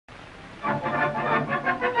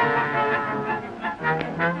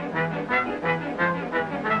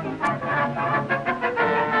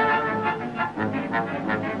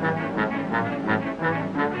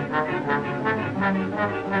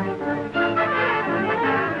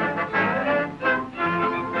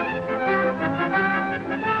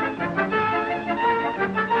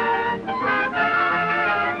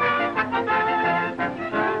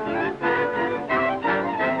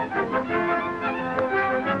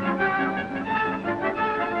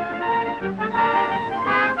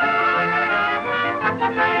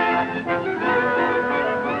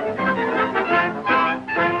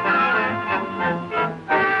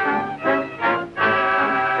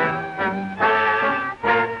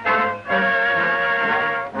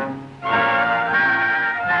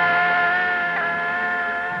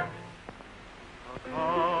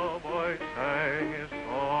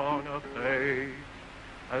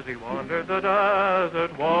As he wandered the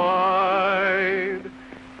desert wide,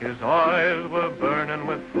 his eyes were burning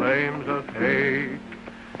with flames of hate,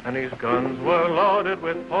 and his guns were loaded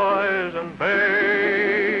with poison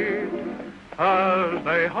bait. As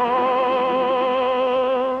they hung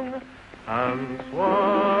and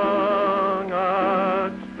swung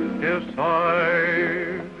at his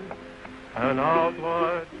side, an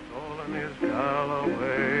outlaw had stolen his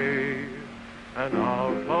Galloway, an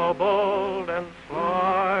outlaw bold and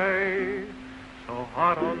sly, so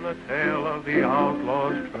hot on the tail of the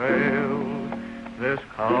outlaw's trail, this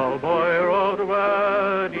cowboy rode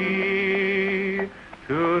ready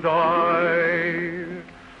to die.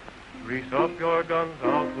 Grease up your guns,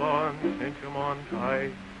 outlaw, and cinch 'em on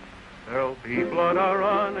tight. There'll be blood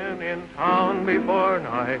a-running in town before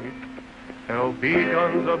night. There'll be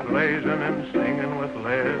guns a-blazing and singing with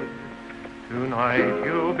lead. Tonight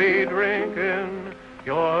you'll be drinking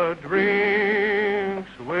your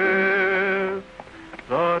drinks with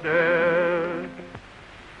the dead.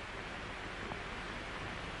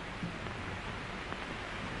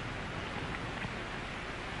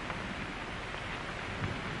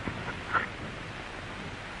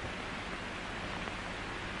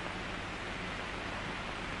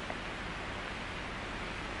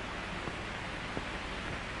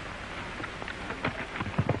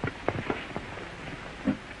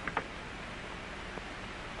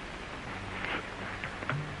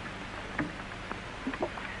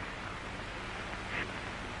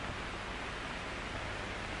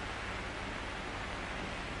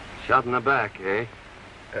 Shot in the back, eh?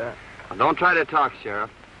 Yeah. Well, don't try to talk, Sheriff.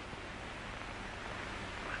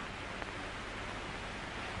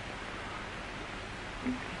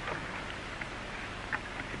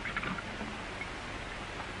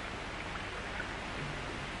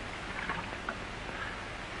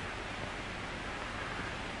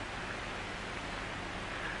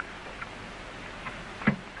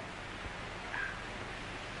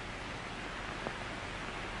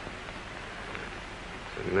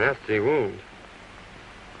 Nasty wound.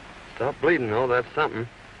 Stop bleeding, though. That's something.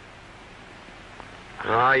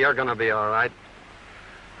 Oh, you're gonna be all right.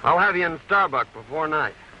 I'll have you in Starbuck before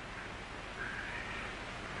night.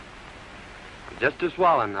 Just a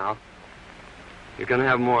swallowing now. You can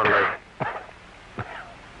have more later.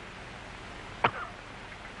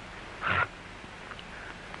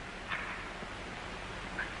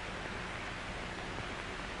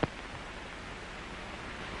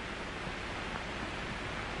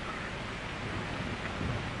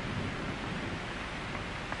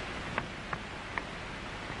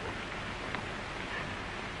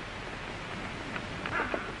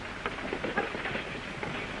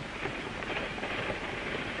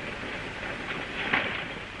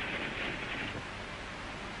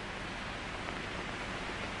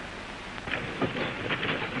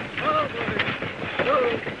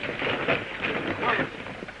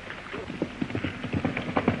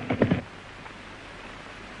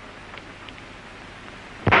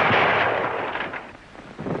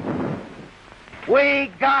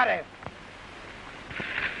 We got him.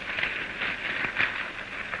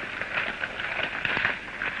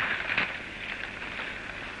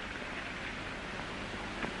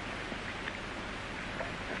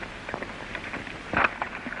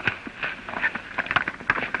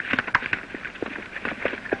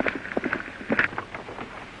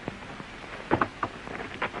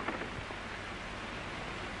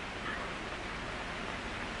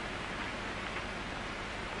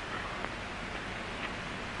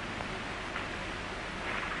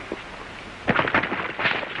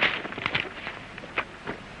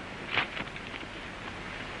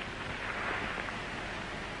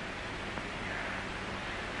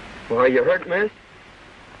 Well, you hurt, miss?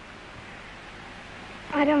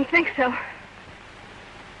 I don't think so.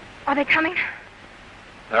 Are they coming?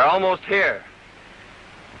 They're almost here.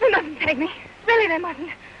 They mustn't take me. Really, they mustn't.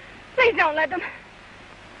 Please don't let them.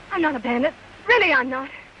 I'm not a bandit. Really, I'm not.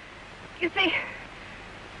 You see...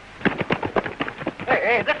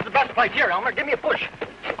 Hey, this is the best place here, Elmer. Give me a push.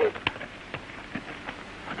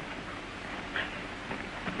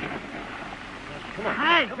 Come on.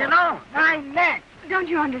 Hey, get on. My neck. Don't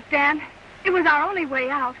you understand? It was our only way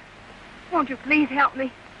out. Won't you please help me?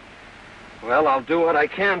 Well, I'll do what I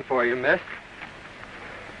can for you, miss.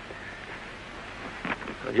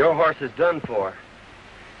 But your horse is done for.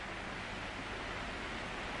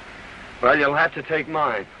 Well, you'll have to take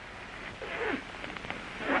mine.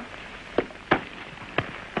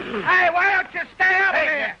 Hey, why don't you stay up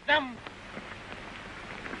here?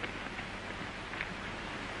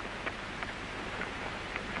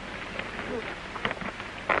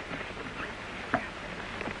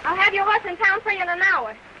 I'll have your horse in town for you in an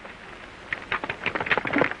hour.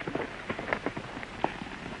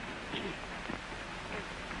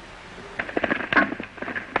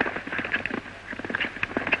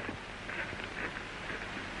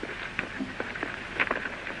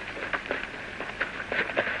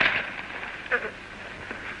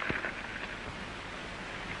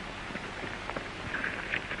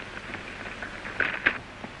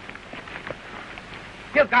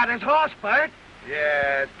 You got his horse, Bert.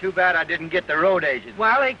 Yeah, it's too bad I didn't get the road agent.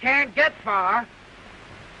 Well, he can't get far.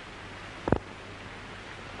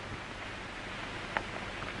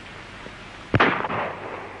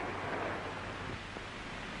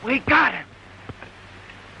 We got him.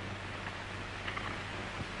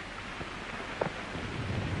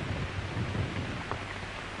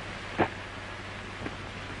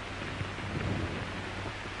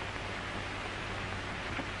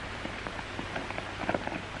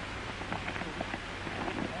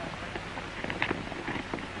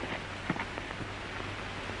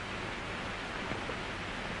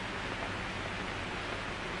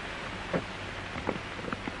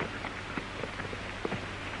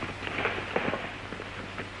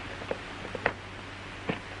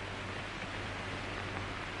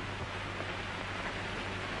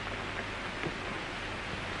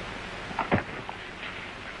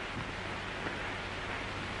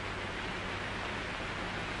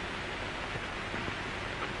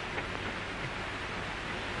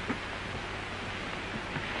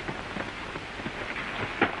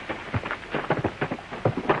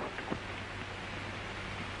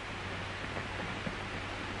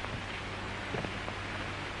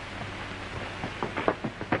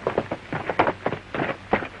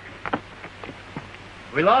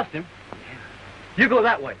 We lost him. You go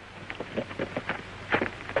that way.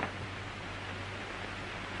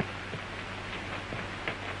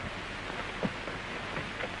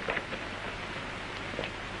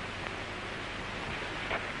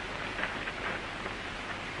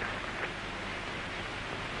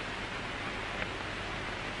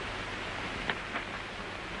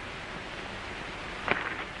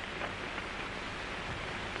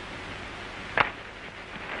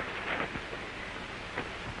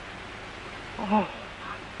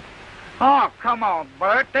 Oh, come on,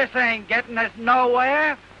 Bert. This ain't getting us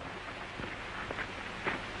nowhere.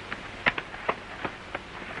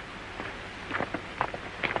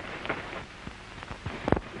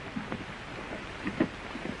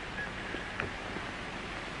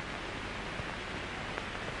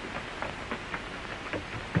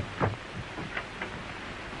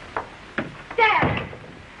 Dad!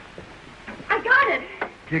 I got it.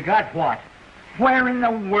 You got what? Where in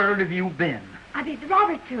the world have you been? I beat the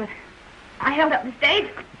robbers to it. I held up the stage,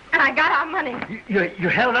 and I got our money. You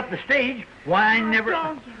held up the stage? Why, I never...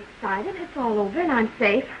 Don't get excited. It's all over, and I'm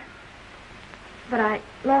safe. But I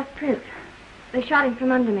lost Prince. They shot him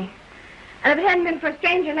from under me. And if it hadn't been for a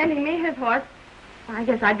stranger lending me his horse, I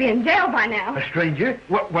guess I'd be in jail by now. A stranger?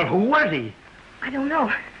 Well, who was he? I don't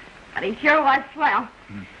know. But he sure was swell.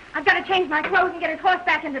 I've got to change my clothes and get his horse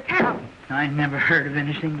back into town. I never heard of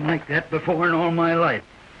anything like that before in all my life.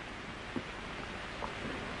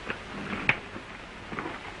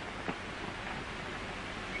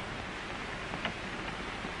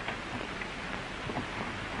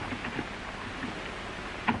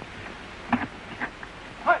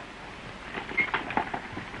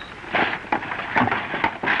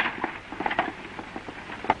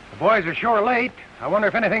 The boys are sure late. I wonder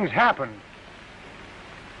if anything's happened.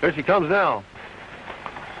 Here she comes now.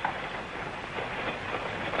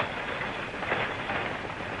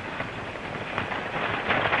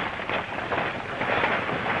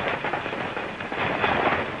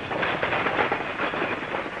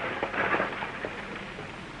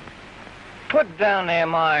 Put down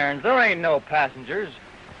them irons. There ain't no passengers.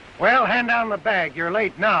 Well, hand down the bag. You're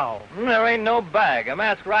late now. There ain't no bag. A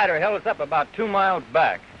masked rider held us up about 2 miles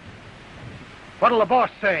back. What'll the boss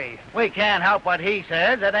say? We can't help what he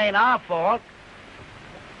says. It ain't our fault.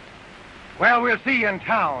 Well, we'll see you in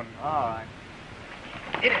town. All right.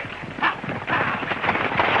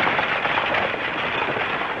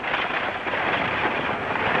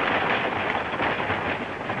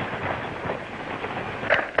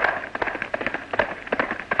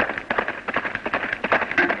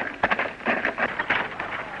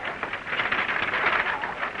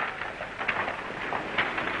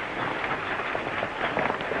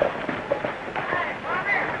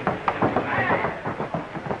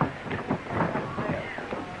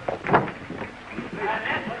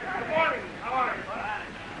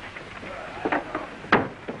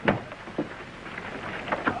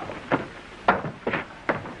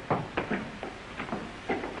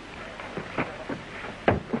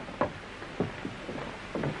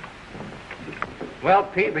 Well,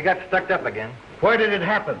 Pete, we got stuck up again. Where did it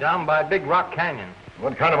happen? Down by Big Rock Canyon.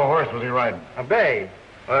 What kind of a horse was he riding? A bay.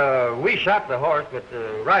 We shot the horse, but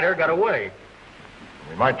the rider got away.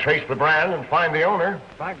 We might trace the brand and find the owner.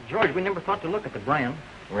 By George, we never thought to look at the brand.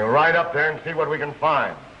 We'll ride up there and see what we can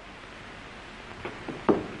find.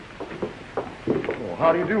 Oh,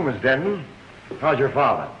 how do you do, Miss Denton? How's your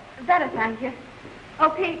father? Better, thank you. Oh,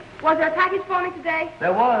 Pete, was there a package for me today?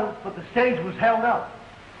 There was, but the stage was held up.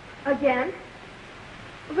 Again?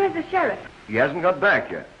 Where's the sheriff? He hasn't got back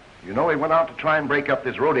yet. You know, he went out to try and break up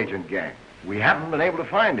this road agent gang. We haven't been able to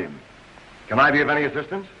find him. Can I be of any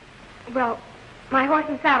assistance? Well, my horse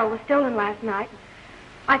and saddle was stolen last night.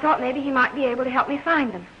 I thought maybe he might be able to help me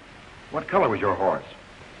find them. What color was your horse?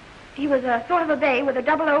 He was a sort of a bay with a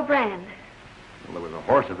 00 brand. Well, there was a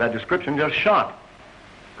horse of that description just shot.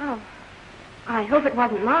 Oh, I hope it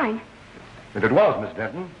wasn't mine. If it was, Miss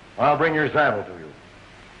Denton, I'll bring your saddle to you.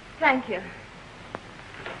 Thank you.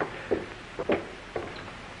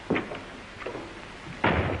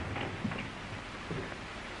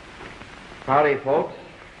 Howdy, folks.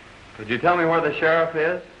 Could you tell me where the sheriff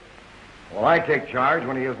is? Well, I take charge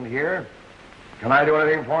when he isn't here. Can I do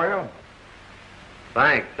anything for you?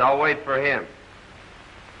 Thanks. I'll wait for him.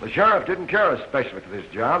 The sheriff didn't care especially for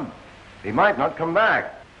this job. He might not come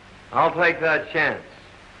back. I'll take that chance.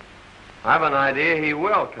 I have an idea he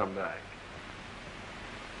will come back.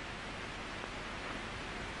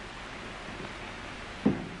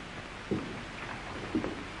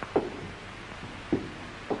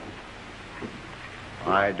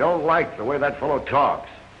 I don't like the way that fellow talks.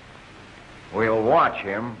 We'll watch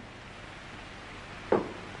him.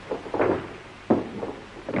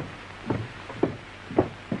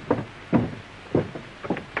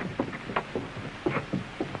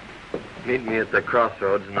 Meet me at the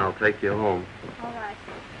crossroads and I'll take you home. All right.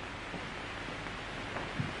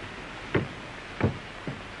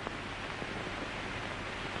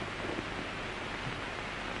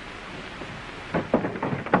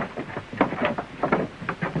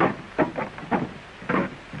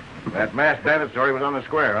 That masked bandit story was on the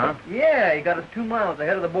square, huh? Yeah, he got us 2 miles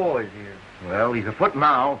ahead of the boys here. Well, he's afoot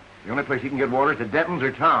now. The only place he can get water is to Denton's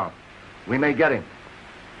or town. We may get him.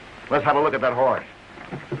 Let's have a look at that horse.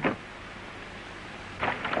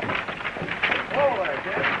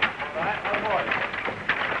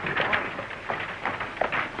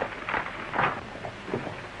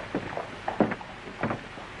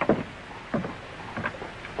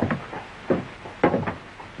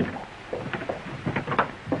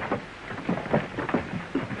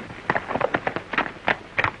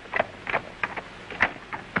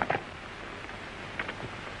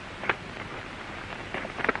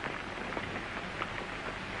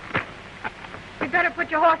 You'd better put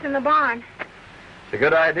your horse in the barn. It's a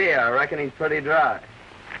good idea. I reckon he's pretty dry.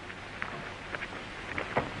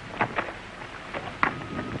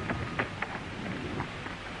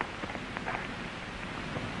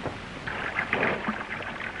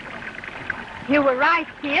 You were right.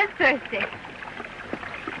 He is thirsty.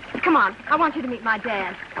 Come on. I want you to meet my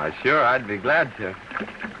dad. Why, sure, I'd be glad to.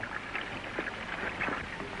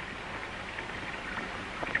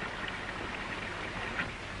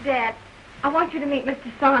 Dad, I want you to meet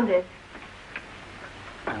Mr. Saunders.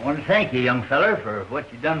 I want to thank you, young feller, for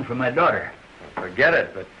what you done for my daughter. Forget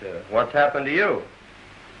it, but what's happened to you?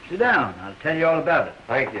 Sit down. I'll tell you all about it.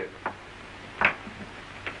 Thank you.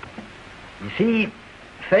 You see,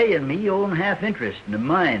 Fay and me own half interest in the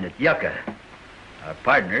mine at Yucca. Our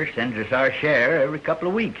partner sends us our share every couple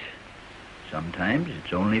of weeks. Sometimes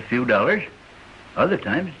it's only a few dollars. Other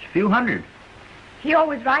times it's a few hundred. He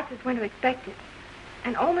always writes us when to expect it.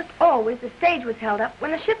 And almost always the stage was held up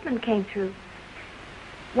when the shipment came through.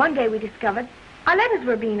 One day we discovered our letters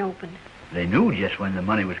were being opened. They knew just when the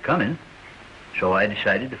money was coming, so I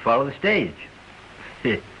decided to follow the stage.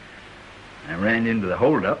 I ran into the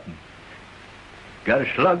holdup and got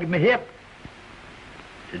a slug in my hip.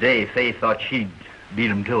 Today, Fay thought she'd beat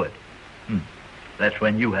him to it. That's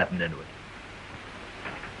when you happened into it.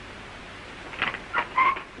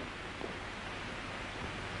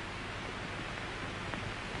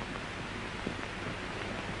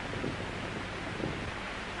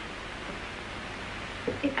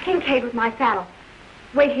 It's Kincaid with my saddle.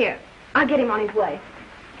 Wait here. I'll get him on his way.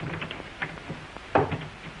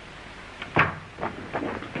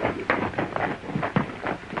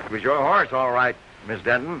 It was your horse, all right, Miss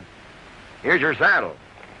Denton. Here's your saddle.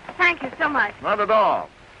 Thank you so much. Not at all.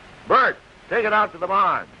 Bert, take it out to the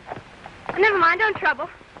barn. Never mind, don't trouble.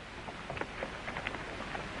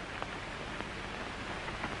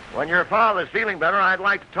 When your father's feeling better, I'd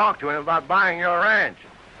like to talk to him about buying your ranch.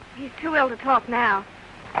 He's too ill to talk now.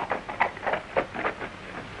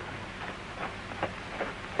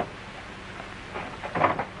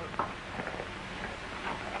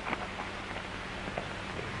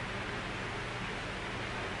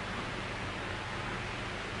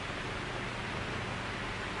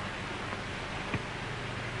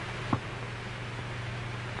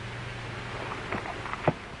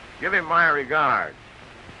 Give him my regards.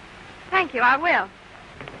 Thank you, I will.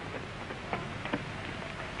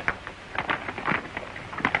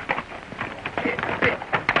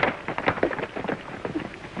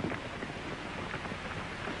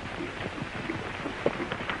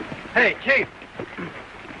 Hey, Chief.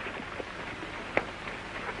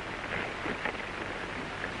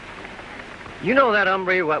 You know that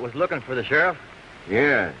hombre what was looking for the sheriff?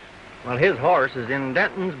 Yes. Well, his horse is in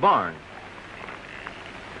Denton's barn.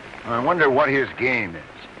 I wonder what his game is.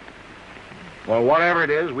 Well, whatever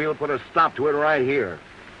it is, we'll put a stop to it right here.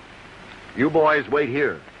 You boys wait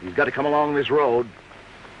here. He's got to come along this road.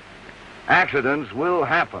 Accidents will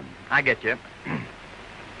happen. I get you.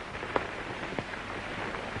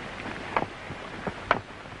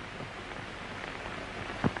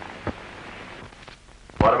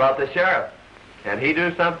 What about the sheriff? Can he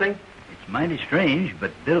do something? It's mighty strange,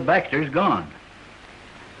 but Bill Baxter's gone.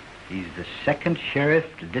 He's the second sheriff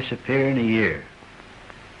to disappear in a year.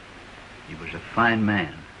 He was a fine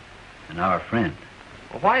man and our friend.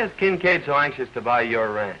 Well, why is Kincaid so anxious to buy your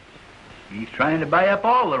ranch? He's trying to buy up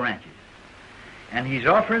all the ranches. And he's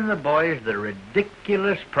offering the boys the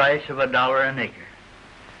ridiculous price of $1 an acre.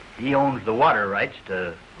 He owns the water rights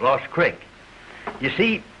to Lost Creek. You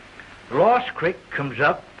see, Lost Creek comes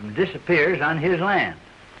up and disappears on his land.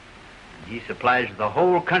 He supplies the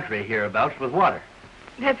whole country hereabouts with water.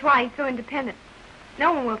 That's why he's so independent.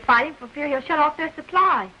 No one will fight him for fear he'll shut off their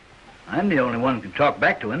supply. I'm the only one who can talk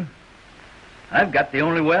back to him. I've got the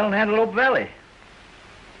only well in Antelope Valley.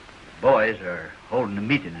 The boys are holding a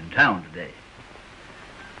meeting in town today.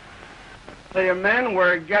 The men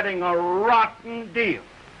were getting a rotten deal.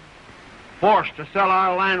 Forced to sell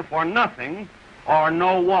our land for nothing or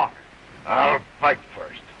no water. I'll fight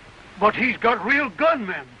first. But he's got real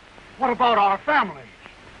gunmen. What about our families?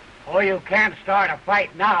 Oh, you can't start a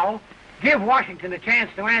fight now. Give Washington a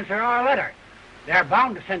chance to answer our letter. They're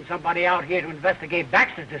bound to send somebody out here to investigate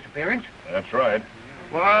Baxter's disappearance. That's right.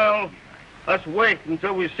 Well, let's wait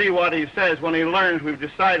until we see what he says when he learns we've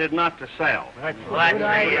decided not to sell. That's a good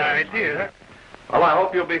idea. Well, I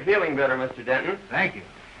hope you'll be feeling better, Mr. Denton. Thank you.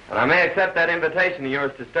 And I may accept that invitation of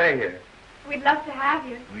yours to stay here. We'd love to have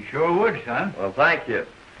you. We sure would, son. Well, thank you.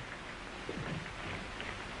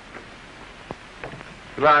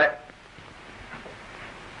 Goodbye.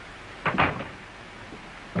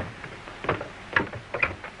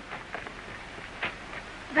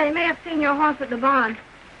 They may have seen your horse at the barn.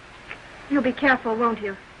 You'll be careful, won't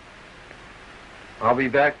you? I'll be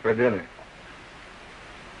back for dinner.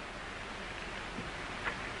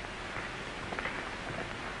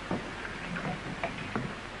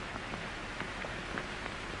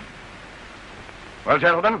 Well,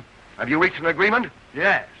 gentlemen, have you reached an agreement?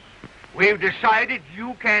 Yes. We've decided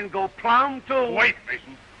you can go plumb to... Wait,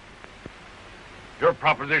 Mason. Your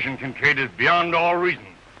proposition, Kincaid, is beyond all reason.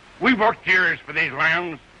 We've worked years for these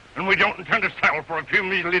lands, and we don't intend to settle for a few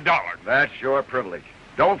measly dollars. That's your privilege.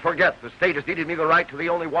 Don't forget, the state has ceded me the right to the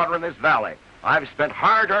only water in this valley. I've spent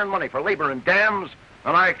hard-earned money for labor and dams,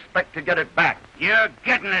 and I expect to get it back. You're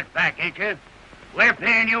getting it back, ain't you? We're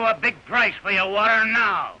paying you a big price for your water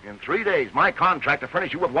now. In 3 days, my contract to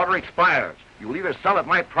furnish you with water expires. You'll either sell at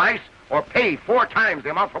my price or pay 4 times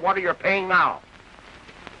the amount for water you're paying now.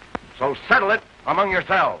 So settle it among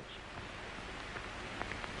yourselves.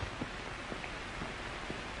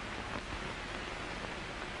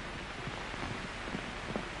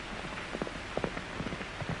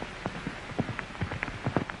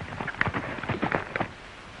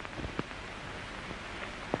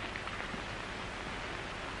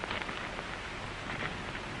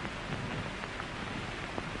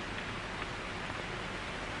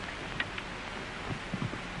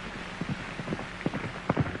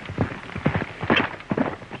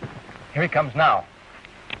 Here he comes now.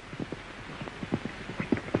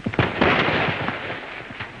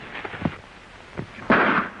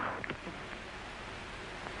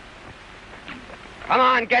 Come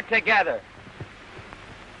on, get together.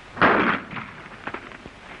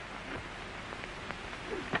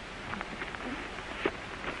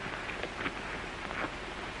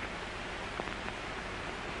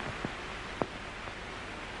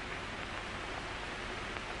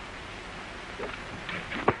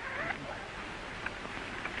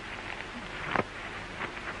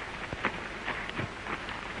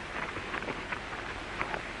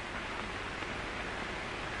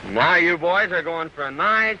 Now you boys are going for a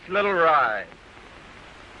nice little ride.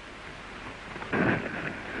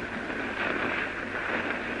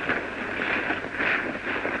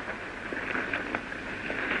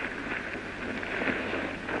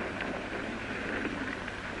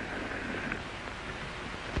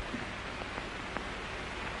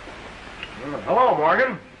 Hello,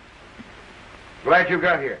 Morgan. Glad you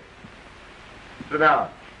got here. Sit down.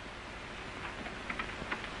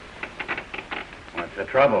 What's the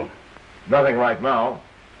trouble? Nothing right now,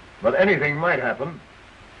 but anything might happen.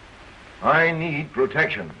 I need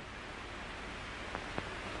protection.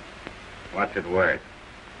 What's it worth?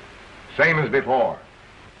 Same as before.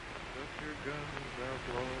 Put your guns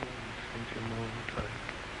out low and cinch 'em on tight.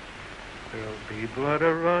 There'll be blood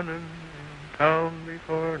a-running in town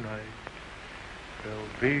before night.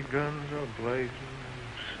 There'll be guns a-blazing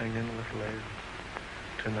and singing with lead.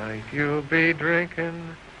 Tonight you'll be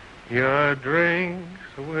drinking your drinks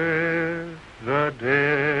with the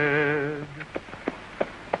dead.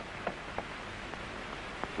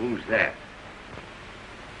 Who's that?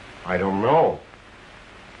 I don't know.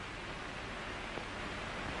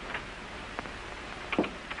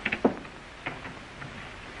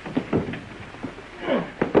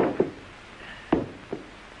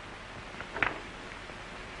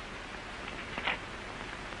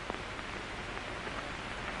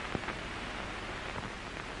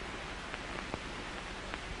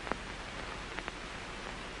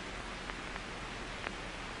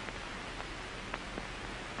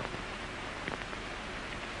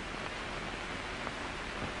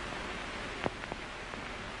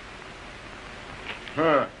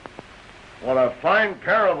 Huh. What a fine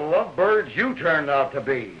pair of lovebirds you turned out to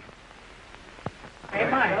be. Hey,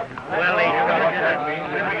 Mike.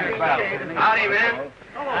 Howdy, man.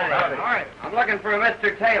 All right. I'm looking for a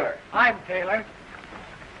Mr. Taylor. I'm Taylor.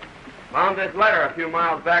 Found this letter a few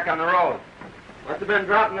miles back on the road. Must have been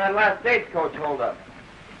dropping that last stagecoach holdup.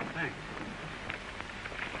 Thanks.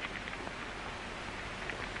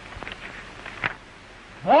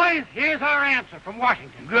 Boys, here's our answer from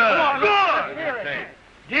Washington. Good.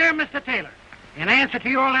 Dear Mr. Taylor, in answer to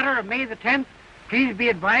your letter of May the 10th, please be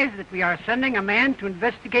advised that we are sending a man to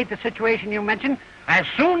investigate the situation you mentioned as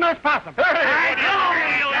soon as possible. I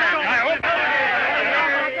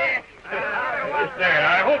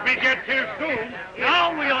hope he gets here soon.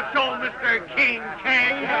 Now we'll show Mr. King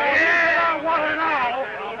Kang. Yeah, what an all.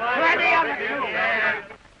 Plenty of it, too.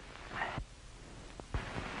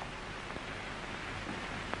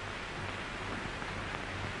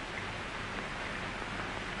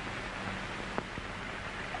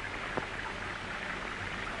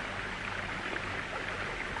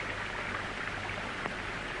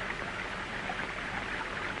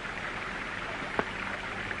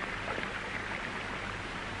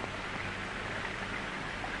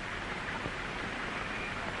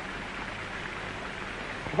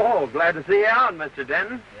 Oh, glad to see you out, Mr.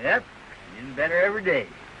 Denton. Yep, getting better every day.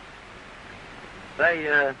 Say,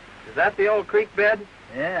 is that the old creek bed?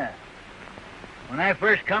 Yeah. When I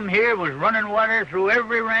first come here, it was running water through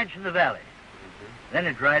every ranch in the valley. Then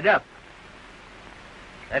it dried up.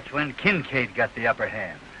 That's when Kincaid got the upper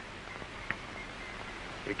hand.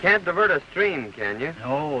 You can't divert a stream, can you?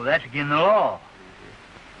 No, that's against the law.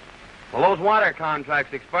 Well, those water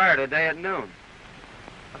contracts expire today at noon.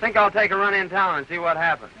 I think I'll take a run in town and see what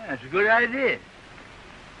happens. Yeah, that's a good idea.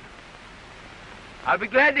 I'll be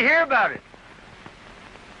glad to hear about it.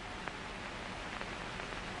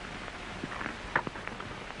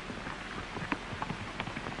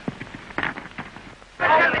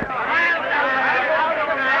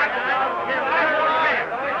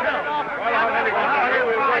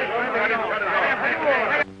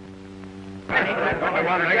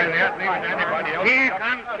 Here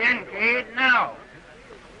comes Kincaid now.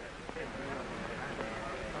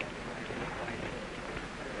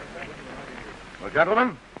 Well,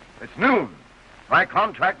 gentlemen, it's noon. My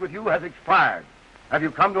contract with you has expired. Have you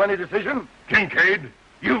come to any decision? Kincaid,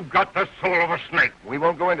 you've got the soul of a snake. We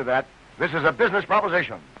won't go into that. This is a business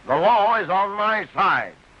proposition. The law is on my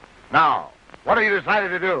side. Now, what have you decided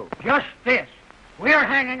to do? Just this. We're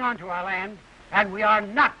hanging on to our land, and we are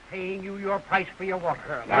not paying you your price for your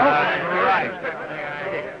water. That's right.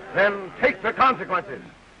 Then take the consequences.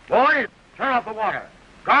 Boys, turn off the water.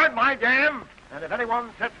 Guard my dam, and if anyone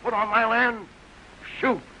sets foot on my land,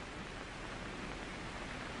 shoot.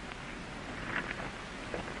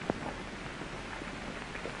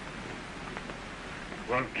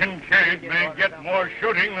 Well, Kincaid may get more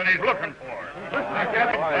shooting than he's looking for. Just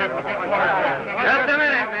a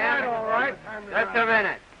minute, man. All right. Just a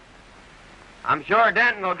minute. I'm sure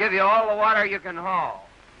Denton will give you all the water you can haul.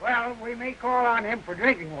 Well, we may call on him for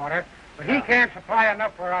drinking water, but he can't supply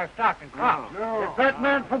enough for our stock and crops. No. If that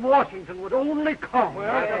man from Washington would only come.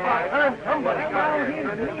 Well, if I heard somebody. In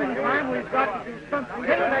the meantime, we've got to do something.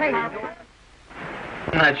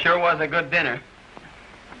 That sure was a good dinner.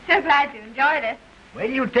 So glad you enjoyed it. Wait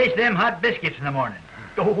till you taste them hot biscuits in the morning.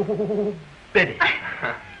 Oh, Betty.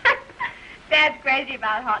 Dad's crazy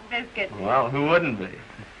about hot biscuits. Well, who wouldn't be?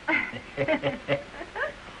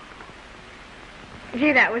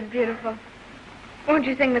 Gee, that was beautiful. Won't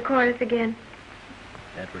you sing the chorus again?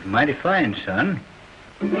 That was mighty fine, son.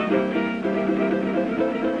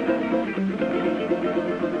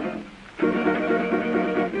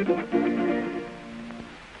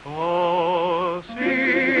 Oh, sing,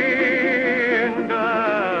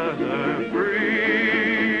 desert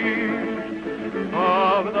breeze,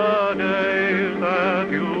 of the days that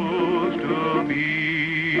used to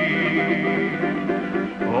be.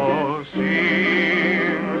 Oh,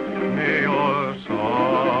 sing me your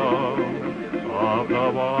song of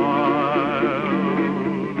the wild.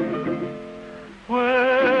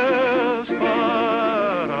 Whisper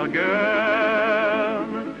again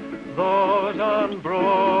those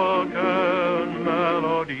unbroken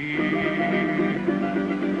melodies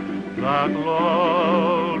that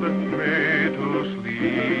lulled me to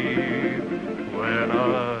sleep when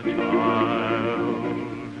a child.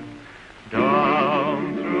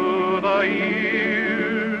 Down through the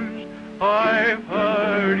years, I've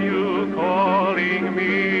heard you calling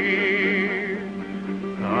me,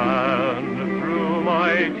 and through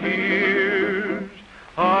my tears,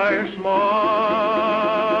 I smiled.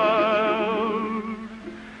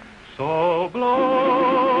 So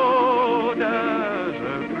blow,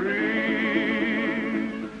 desert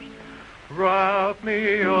breeze, wrap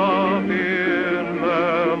me up in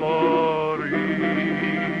memories,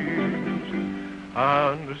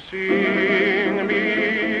 and sing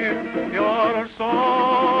me your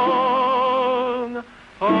song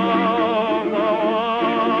of the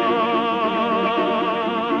wild.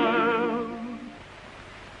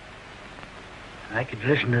 I could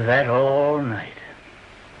listen to that all night.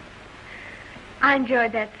 I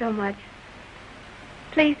enjoyed that so much.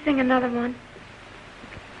 Please sing another one.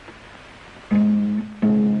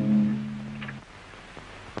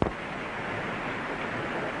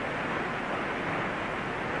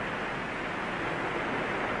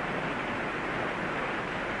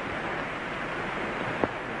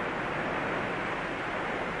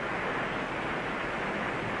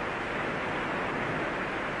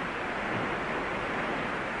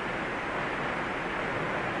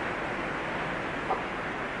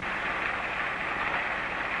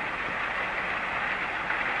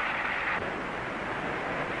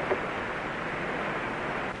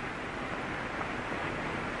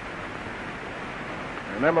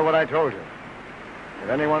 Remember what I told you. If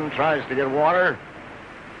anyone tries to get water,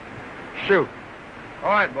 shoot.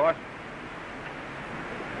 All right, boss.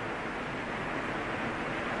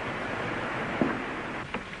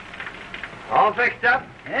 All fixed up?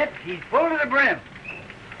 Yep, he's full to the brim.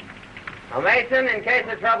 Now, Mason, in case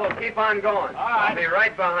of trouble, keep on going. All right. I'll be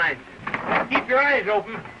right behind you. Keep your eyes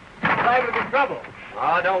open. Liable to get trouble.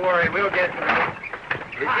 Oh, don't worry. We'll get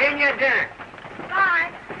through. Virginia, dinner.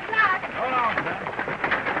 Bye. Good luck. So long, son.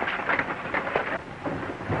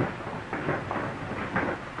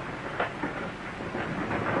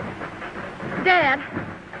 Dad,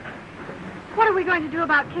 what are we going to do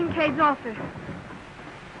about Kincaid's office?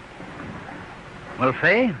 Well,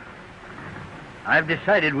 Fay, I've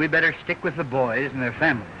decided we better stick with the boys and their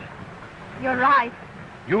families. You're right.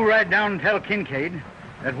 You ride down and tell Kincaid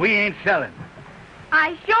that we ain't selling.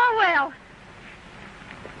 I sure will.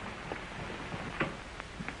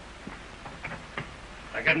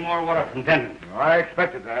 I get more water from Denton. I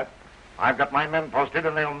expected that. I've got my men posted,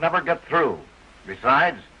 and they'll never get through.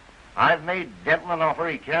 Besides, I've made Denton an offer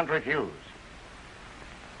he can't refuse.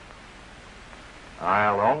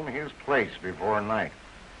 I'll own his place before night.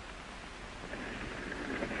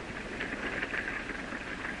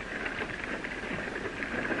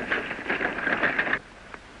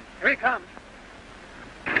 Here he comes.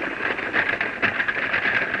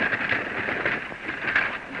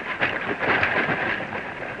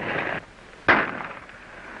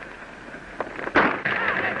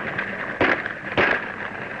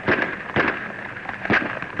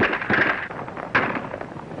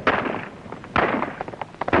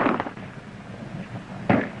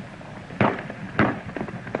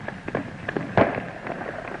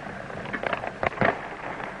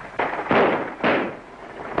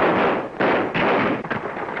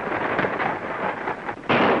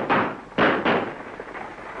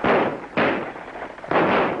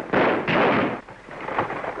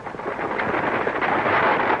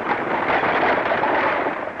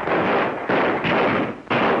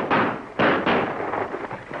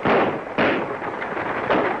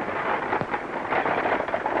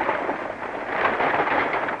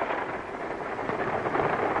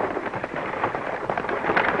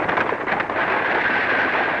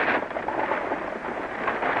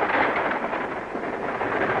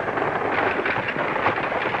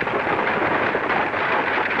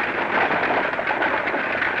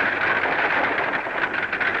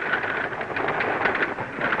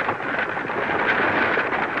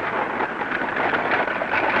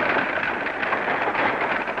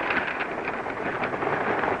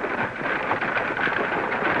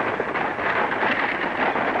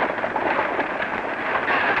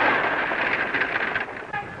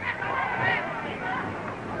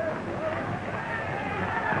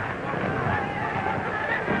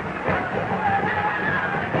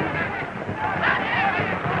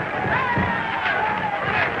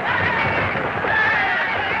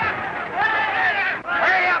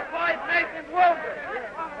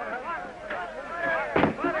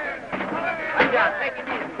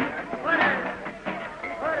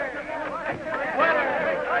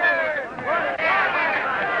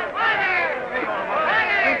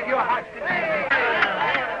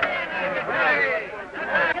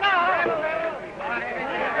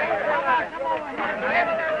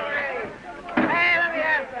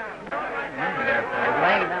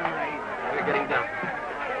 They're getting down.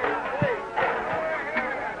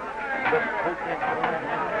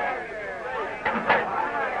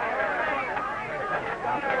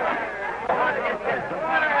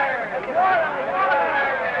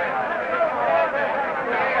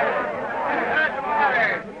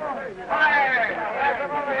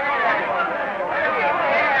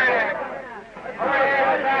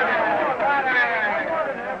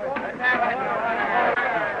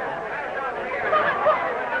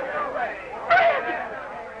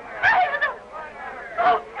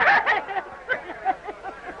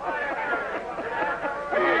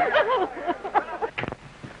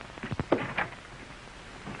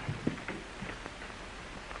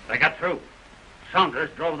 They got through. Saunders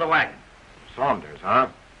drove the wagon. Saunders, huh?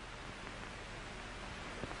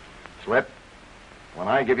 Slip, when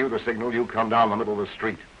I give you the signal, you come down the middle of the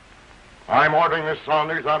street. I'm ordering this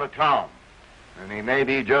Saunders out of town, and he may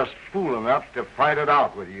be just fool enough to fight it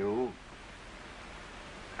out with you.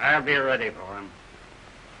 I'll be ready for him.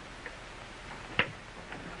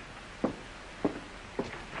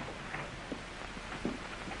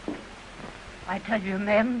 I tell you,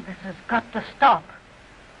 men, this has got to stop.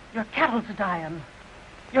 Your cattle's dying.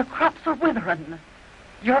 Your crops are withering.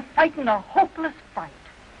 You're fighting a hopeless fight.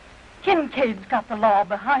 Kincaid's got the law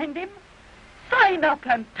behind him. Sign up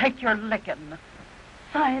and take your licking.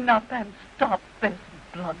 Sign up and stop this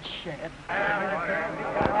bloodshed.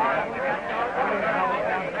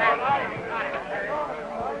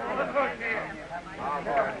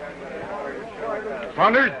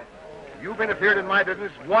 Saunders, you've interfered in my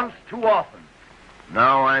business once too often.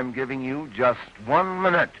 Now I'm giving you just 1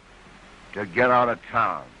 minute to get out of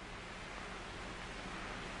town.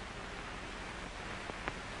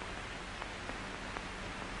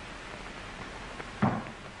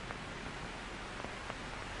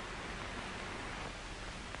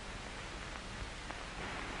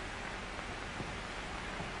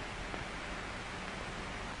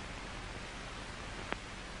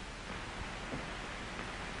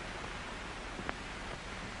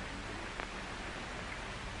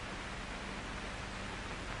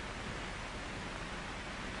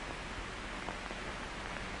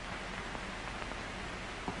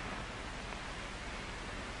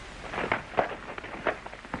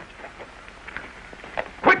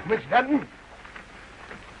 Miss Denton.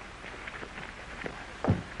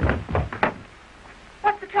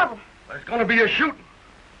 What's the trouble? There's going to be a shooting.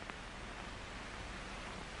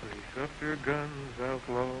 Brace up your guns,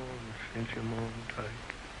 outlaw, and cinch 'em on tight.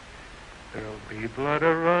 There'll be blood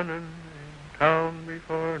a-running in town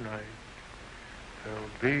before night. There'll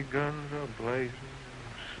be guns a-blazing,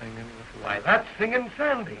 singing with Why, light. that's Singing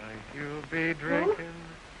Sandy. Tonight you'll be drinking.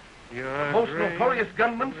 Your Most drink notorious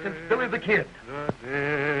gunman since Billy the Kid. The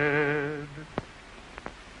dead.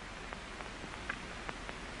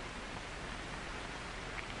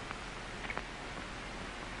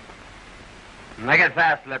 Make it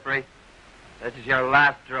fast, Slippery. This is your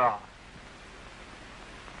last draw.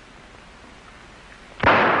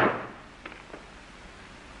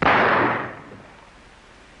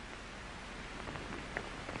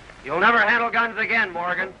 You'll never handle guns again,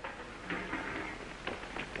 Morgan.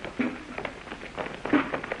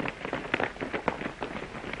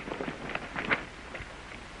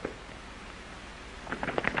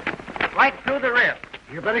 Right through the wrist.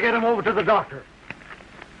 You better get him over to the doctor.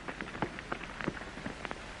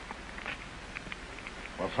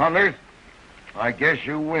 Well, Saunders, I guess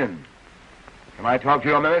you win. Can I talk to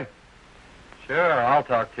you a minute? Sure, I'll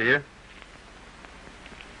talk to you.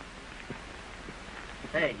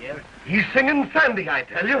 Hey, Jerry. He's Singing Sandy, I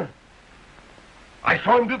tell you. I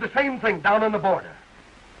saw him do the same thing down on the border.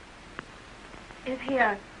 Is he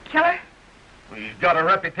a killer? He's got a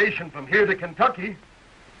reputation from here to Kentucky.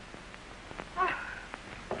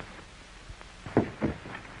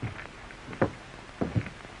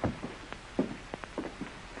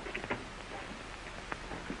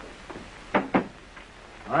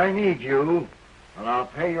 I need you, and I'll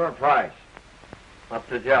pay your price. What's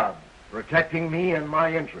the job? Protecting me and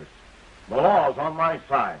my interests. The law's on my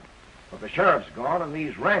side, but the sheriff's gone, and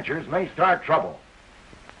these ranchers may start trouble.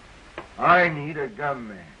 I need a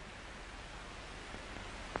gunman.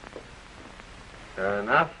 Fair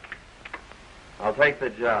enough. I'll take the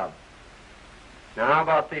job. Now, how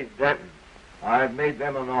about these Dentons? I've made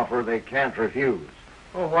them an offer they can't refuse.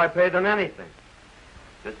 Oh, why pay them anything?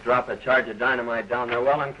 Just drop a charge of dynamite down their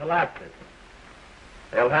well and collapse it.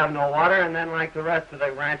 They'll have no water, and then, like the rest of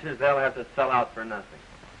the ranchers, they'll have to sell out for nothing.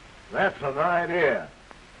 That's an idea.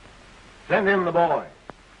 Send in the boy.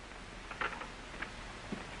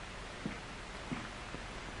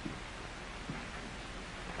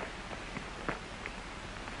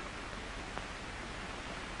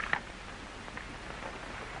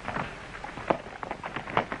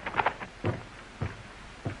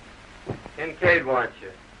 Kincaid wants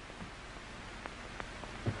you.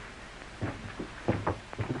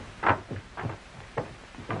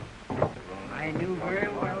 I knew very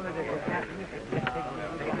well that it would happen.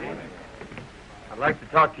 I'd like to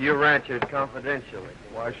talk to you ranchers confidentially.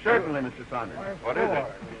 Why, certainly, Mr. Saunders. What is it?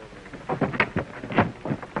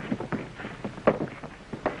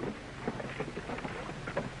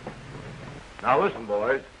 Now listen,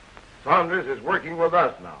 boys. Saunders is working with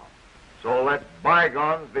us now. So let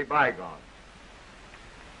bygones be bygones.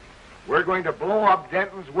 We're going to blow up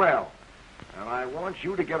Denton's well. And I want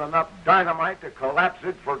you to get enough dynamite to collapse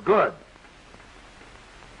it for good.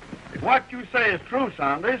 If what you say is true,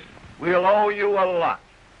 Saunders, we'll owe you a lot.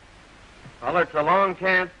 Well, it's a long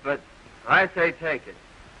chance, but I say take it.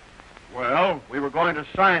 Well, we were going to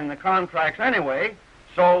sign the contracts anyway,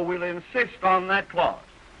 so we'll insist on that clause.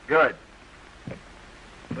 Good.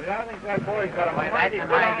 But I think that boy's got a mighty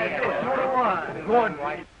good idea. So do I. Go on,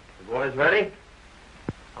 White. The boys ready?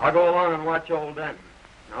 I'll go along and watch old Denton.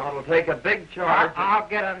 Now, it'll take a big charge. I'll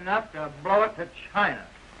get enough to blow it to China.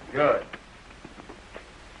 Good.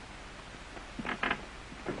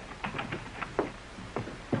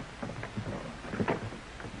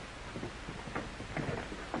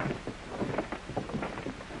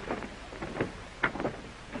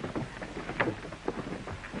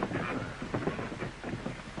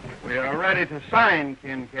 We are ready to sign,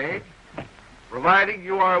 Kincaid, providing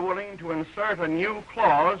you are willing to insert a new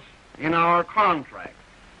clause in our contract.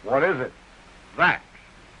 What is it? That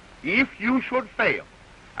if you should fail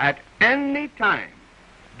at any time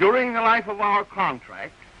during the life of our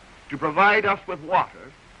contract to provide us with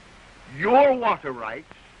water, your water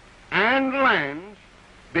rights and lands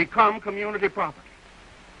become community property.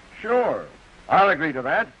 Sure. I'll agree to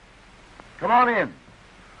that. Come on in.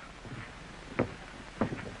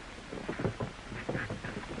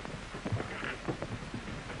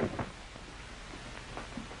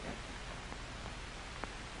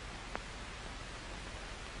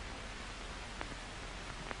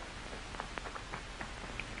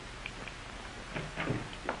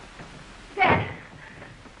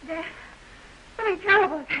 Dad, something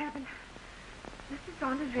terrible has happened. Mr.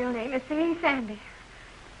 Saunders' real name is Singing Sandy.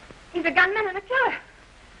 He's a gunman and a killer.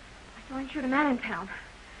 I saw him shoot a man in town.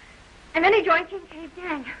 And then he joined Kincaid's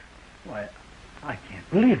gang. Why, I can't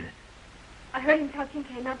believe it. I heard him tell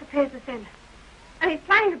Kincaid not to pay us in. And he's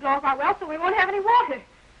planning to blow up our well so we won't have any water.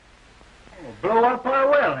 Oh, blow up our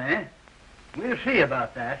well, eh? We'll see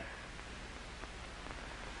about that.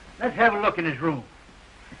 Let's have a look in his room.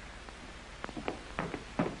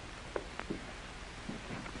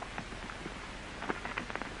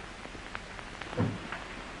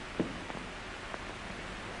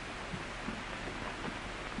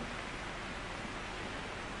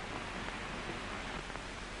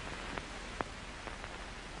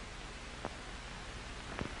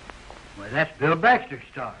 Why, that's Bill Baxter's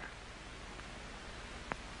star.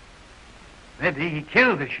 Maybe he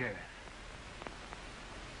killed the sheriff.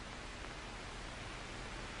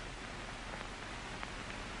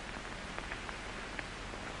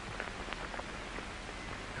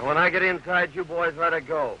 And when I get inside, you boys let it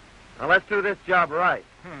go. Now, let's do this job right.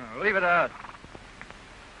 Leave it out.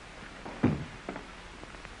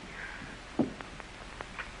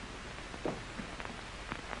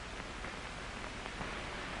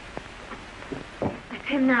 That's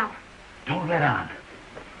him now. Don't let on.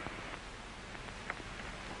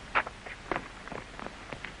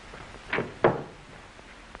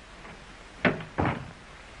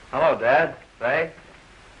 Hello, Dad. Say,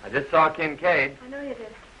 I just saw Kincaid. I know you did.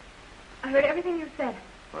 I heard everything you said.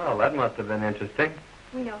 Well, that must have been interesting.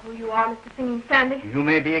 We know who you are, Mr. Singing Sandy. You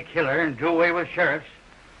may be a killer and do away with sheriffs,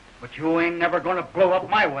 but you ain't never going to blow up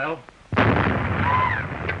my well.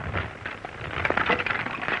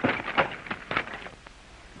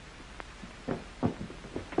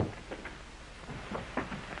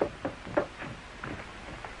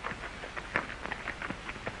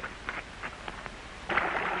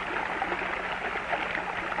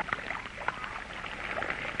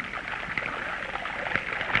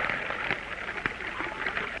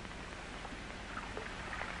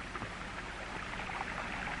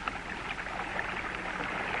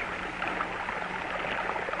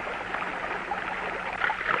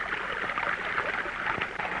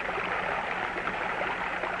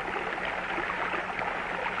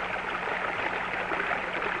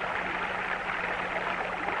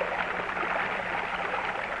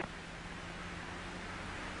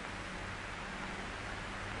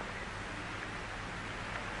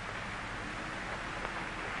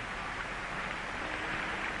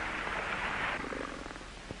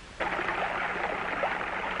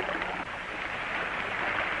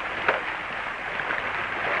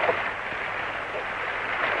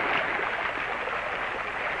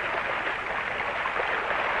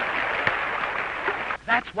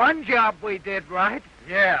 one job we did right.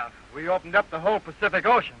 Yeah, we opened up the whole Pacific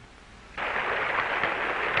Ocean.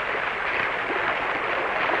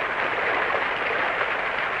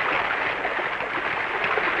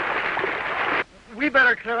 We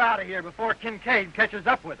better clear out of here before Kincaid catches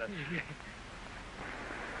up with us.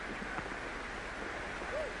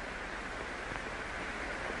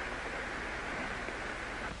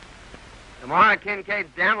 Tomorrow, Kincaid's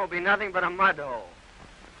dam will be nothing but a mud hole.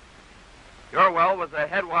 Your well was the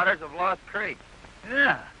headwaters of Lost Creek.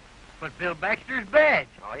 Yeah, but Bill Baxter's badge.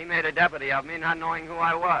 Oh, he made a deputy of me, not knowing who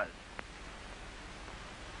I was.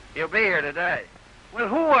 He'll be here today. Well,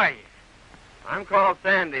 who are you? I'm called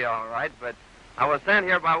Sandy, all right, but I was sent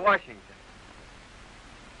here by Washington.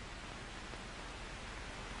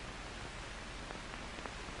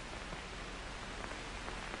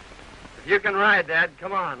 If you can ride, Dad,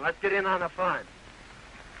 come on. Let's get in on the fun.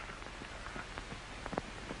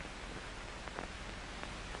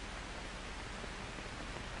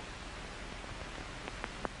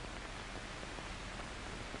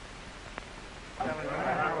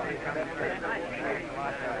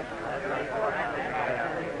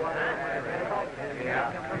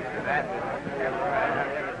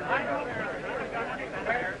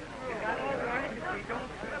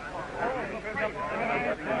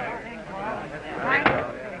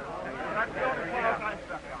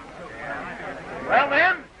 Well,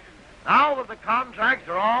 then, now that the contracts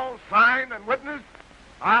are all signed and witnessed,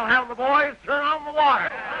 I'll have the boys turn on the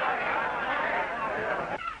water.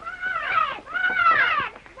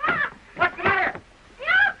 What's the matter?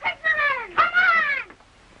 No, fisherman! Come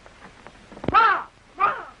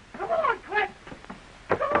on! Come on, quick!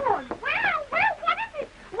 Come on! Well, what is it?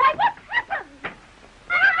 Why, what's happened?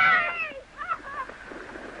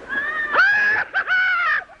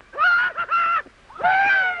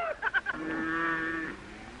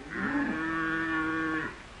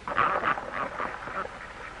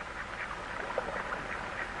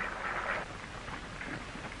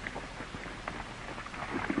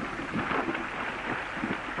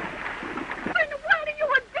 What in the world are you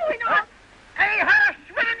doing? Hey, hush,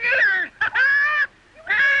 swinging years!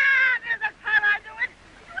 There's a time I do it.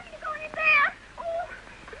 You want me to go in there? Oh,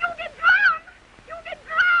 you'll get drowned! You'll get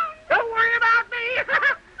drowned! Don't worry about me.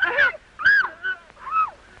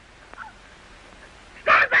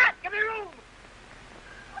 Stand back! Give me room!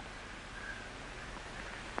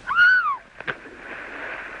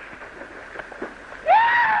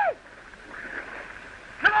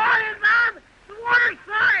 Come on in, Bob! The water's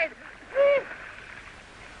side!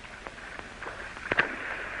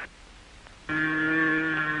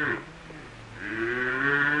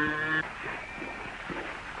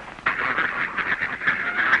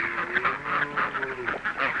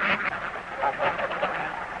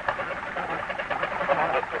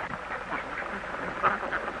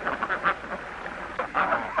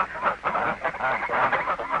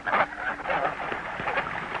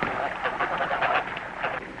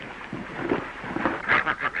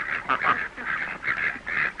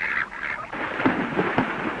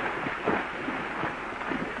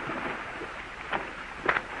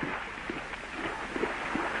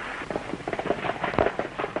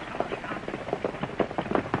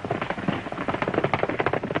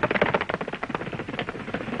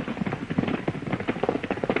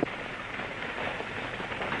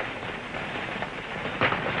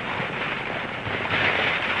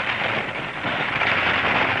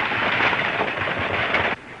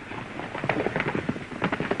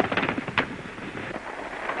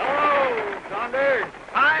 Hello, Saunders.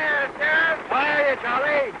 Hiya, Sheriff. Hiya,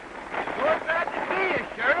 Charlie. We're glad to see you,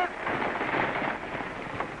 Sheriff.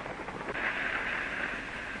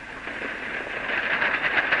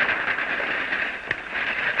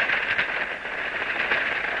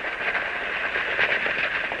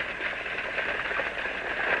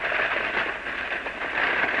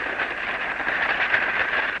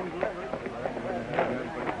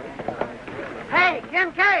 Hey,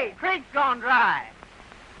 Kincaid, creek's gone dry.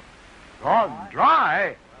 Gone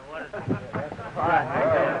dry?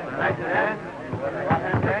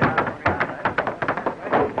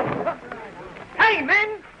 Hey,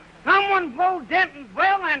 men, someone pulled Denton's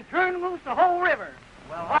well and turned loose the whole river.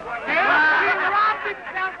 Well, what? He robbed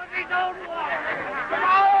himself of his own water. But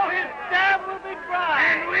all his dam will be dry.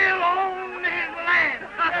 And we'll own his land.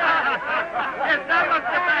 Yes, that was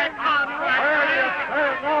the bad contract.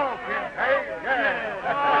 No, Kincaid.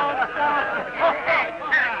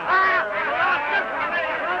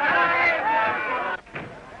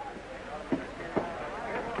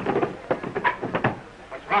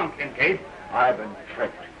 What's wrong, Kincaid? I've been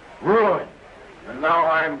tricked, ruined, and now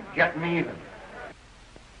I'm getting even.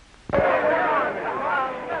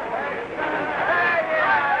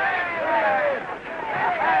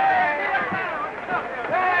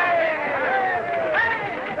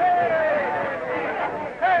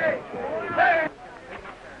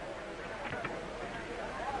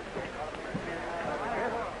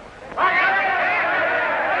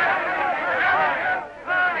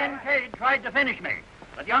 finish me.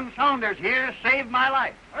 But young Saunders here saved my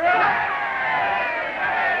life.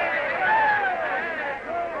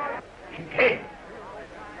 Kincaid,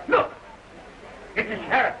 look. It's the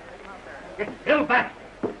sheriff. It's Bill Baxter.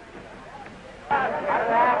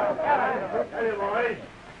 Hey, boys.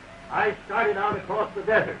 I started out across the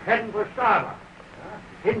desert, heading for Starbuck.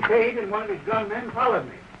 Kincaid and one of his gunmen followed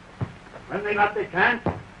me. When they got the chance,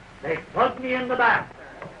 they plugged me in the back.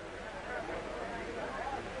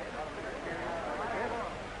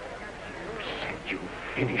 You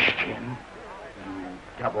finished him, you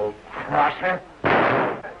double-crosser.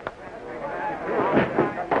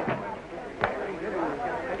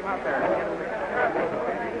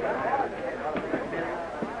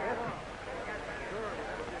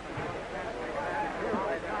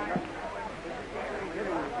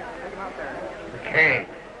 Okay.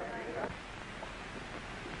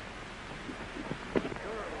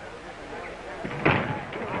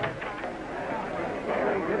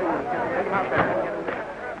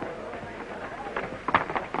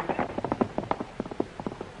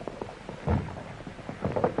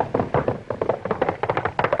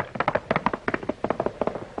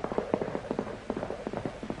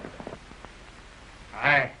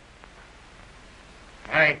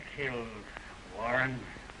 I killed Warren,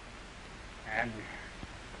 and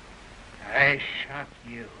I shot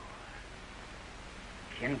you.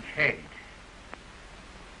 Kincaid,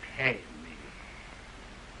 pay me.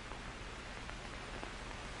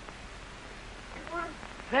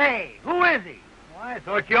 Say, who is he? Well, I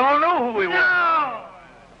thought you all knew who he was. No!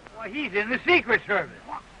 Why, he's in the Secret Service.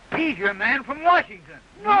 He's your man from Washington.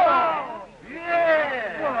 No!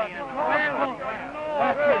 Yeah!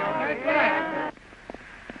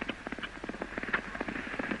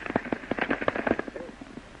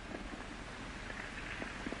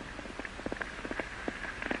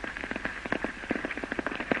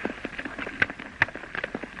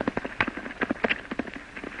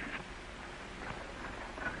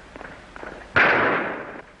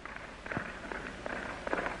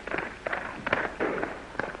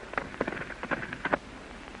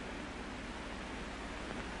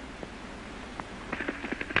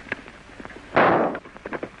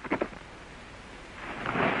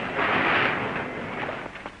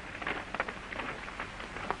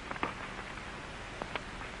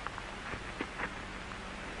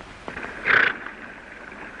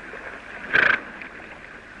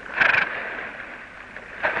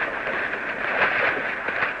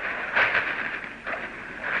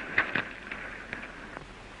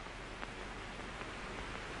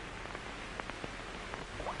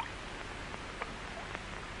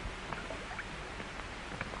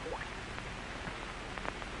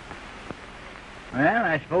 Well,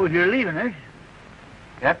 I suppose you're leaving us.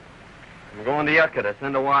 Yep. I'm going to Yucca to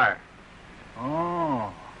send a wire.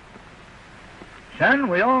 Oh. Son,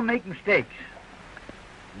 we all make mistakes.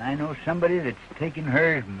 And I know somebody that's taking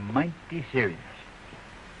hers mighty serious.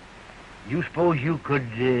 You suppose you could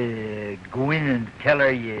go in and tell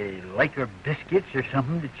her you like her biscuits or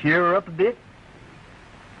something to cheer her up a bit?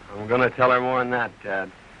 I'm going to tell her more than that,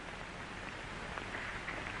 Dad.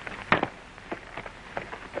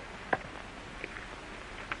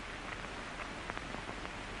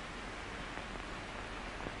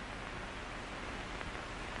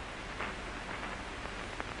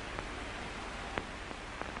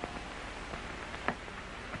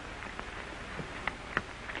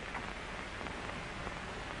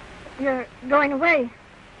 You're going away,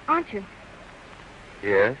 aren't you?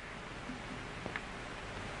 Yes?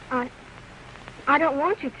 I don't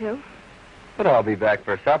want you to. But I'll be back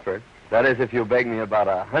for supper. That is, if you'll beg me about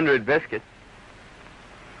 100 biscuits.